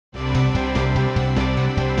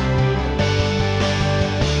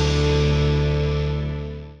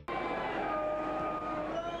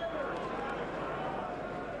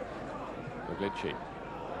Vinci.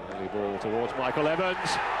 Early ball towards Michael Evans.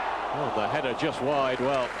 Oh, the header just wide.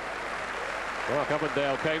 Well, Mark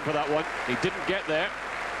Avondale came for that one. He didn't get there.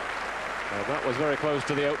 And that was very close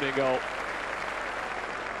to the opening goal.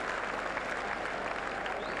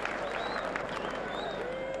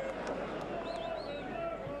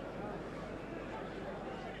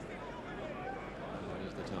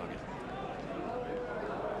 There's the target.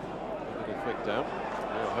 A little flick down.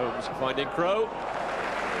 Now Holmes finding Crow.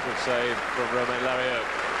 Good save from Romain Larrieux.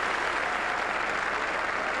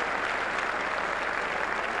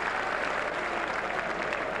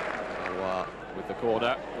 With the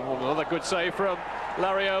corner. Oh, another good save from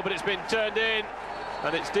Larrieux, but it's been turned in.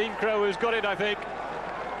 And it's Dean Crow who's got it, I think.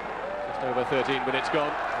 Just over 13 minutes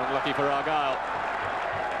gone. Unlucky for Argyle.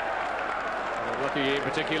 Unlucky in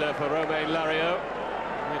particular for Romain Larrieux.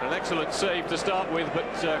 Made an excellent save to start with, but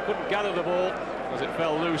couldn't gather the ball as it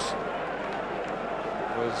fell loose.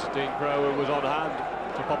 It was Dean Crow who was on hand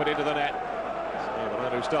to pop it into the net. So the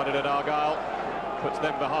man who started at Argyle puts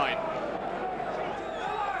them behind.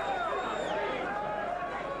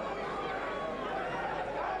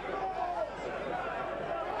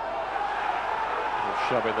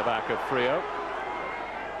 Shove in the back of Frio.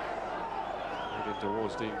 Moving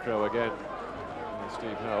towards Dean Crow again. And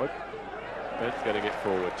Steve Howard. Bent getting it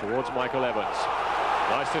forward towards Michael Evans.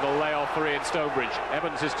 Nice little layoff for Ian Stonebridge.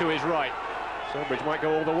 Evans is to his right. Stonebridge might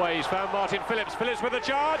go all the way. He's found Martin Phillips. Phillips with a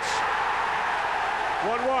chance.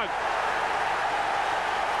 1-1.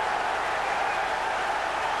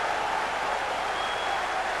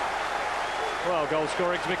 Well, goal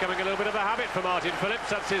scoring's becoming a little bit of a habit for Martin Phillips.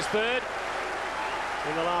 That's his third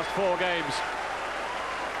in the last 4 games.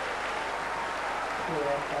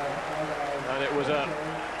 And it was a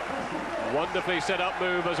wonderfully set up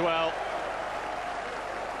move as well.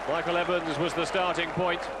 Michael Evans was the starting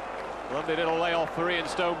point. Lovely little layoff for Ian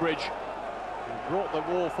Stonebridge. He brought the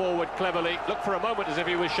ball forward cleverly. Looked for a moment as if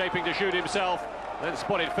he was shaping to shoot himself. Then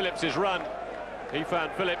spotted Phillips's run. He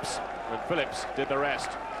found Phillips, and Phillips did the rest.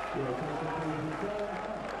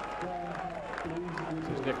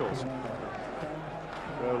 This is Nichols.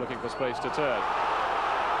 Crow looking for space to turn.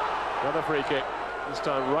 Another free kick, this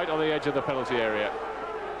time right on the edge of the penalty area.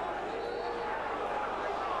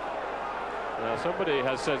 Now somebody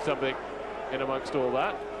has said something in amongst all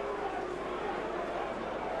that.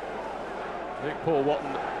 I think Paul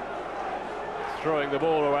Watton throwing the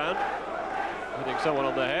ball around, hitting someone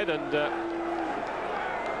on the head, and the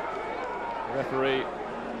referee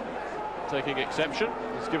taking exception.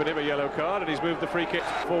 He's given him a yellow card and he's moved the free kick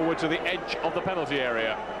forward to the edge of the penalty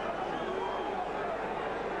area.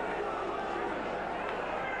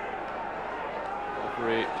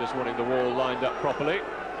 Referee just wanting the wall lined up properly.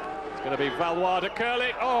 It's going to be Valois to curl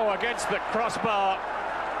it. Oh, against the crossbar.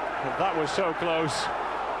 And that was so close.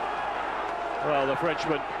 Well, the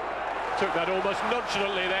Frenchman took that almost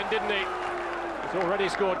nonchalantly then, didn't he? He's already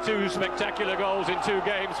scored 2 spectacular goals in 2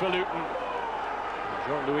 games for Luton.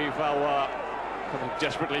 Jean-Louis Valois coming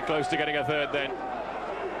desperately close to getting a third then.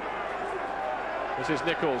 This is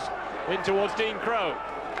Nichols in towards Dean Crow.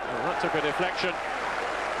 Oh, that took a deflection.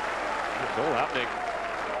 It's all happening.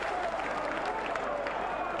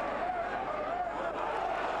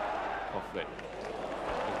 Coughlin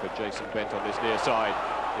looking for Jason Bent on this near side.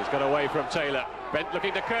 He's got away from Taylor. Bent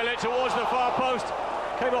looking to curl it towards the far post.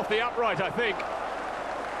 Came off the upright, I think.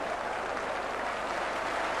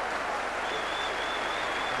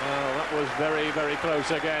 Well, that was very, very close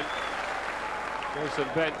again. Jason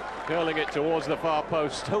Bent curling it towards the far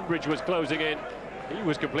post. Stonebridge was closing in. He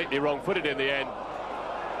was completely wrong-footed in the end.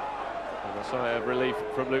 And a sigh of relief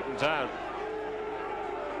from Luton Town.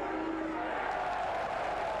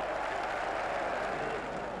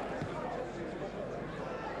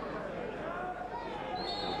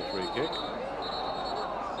 The free kick.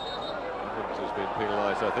 Evans has been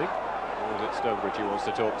penalised, I think. Or is it Stonebridge he wants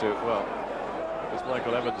to talk to? Well, it's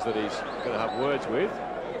Michael Evans that he's going to have words with.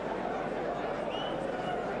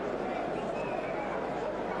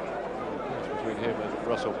 Between him and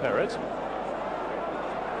Russell Perrott.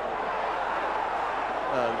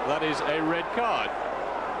 And that is a red card.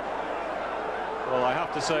 Well, I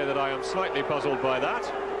have to say that I am slightly puzzled by that.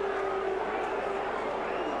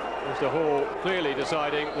 Mr. Hall clearly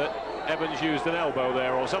deciding that Evans used an elbow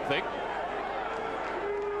there or something.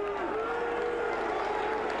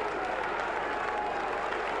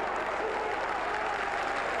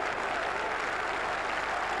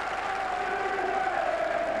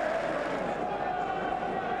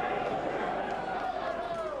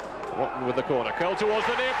 Watton with the corner, curl towards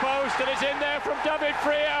the near post, and it's in there from David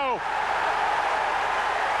Frio.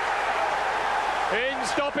 In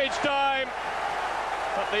stoppage time,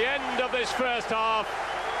 at the end of this first half.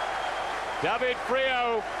 David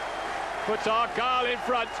Frio puts Argyle in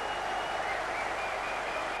front.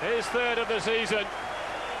 His third of the season.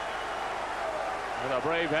 And a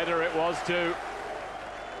brave header it was too.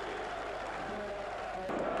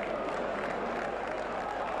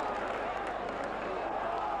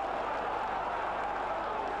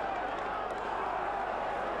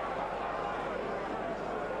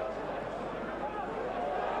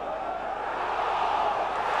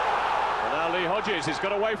 Hodges has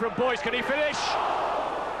got away from Boyce. Can he finish?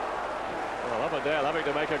 Well, Avondale having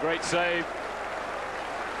to make a great save.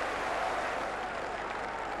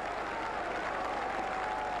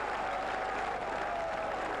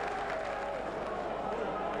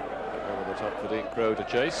 Over the top for Dean Crowe to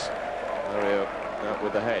chase. Lario out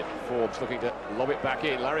with the head. Forbes looking to lob it back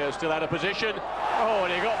in. Lario still out of position. Oh,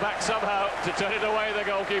 and he got back somehow to turn it away, the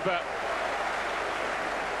goalkeeper.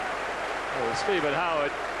 Oh, Stephen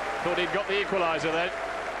Howard thought he'd got the equaliser then.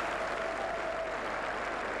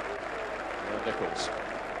 Now Nichols.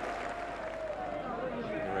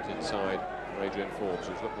 Right inside for Adrian Forbes,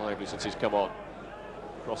 who's looked lively since he's come on.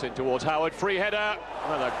 Cross in towards Howard, free header,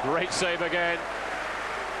 and a great save again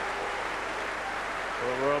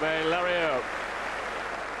for Romain Lario.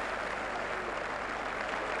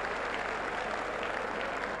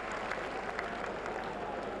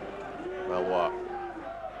 Valois.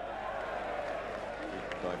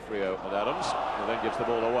 By Frio and Adams, and then gives the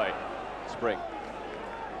ball away. Spring.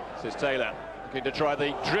 This is Taylor, looking to try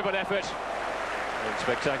the driven effort. And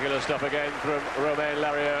spectacular stuff again from Romain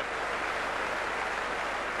Lario.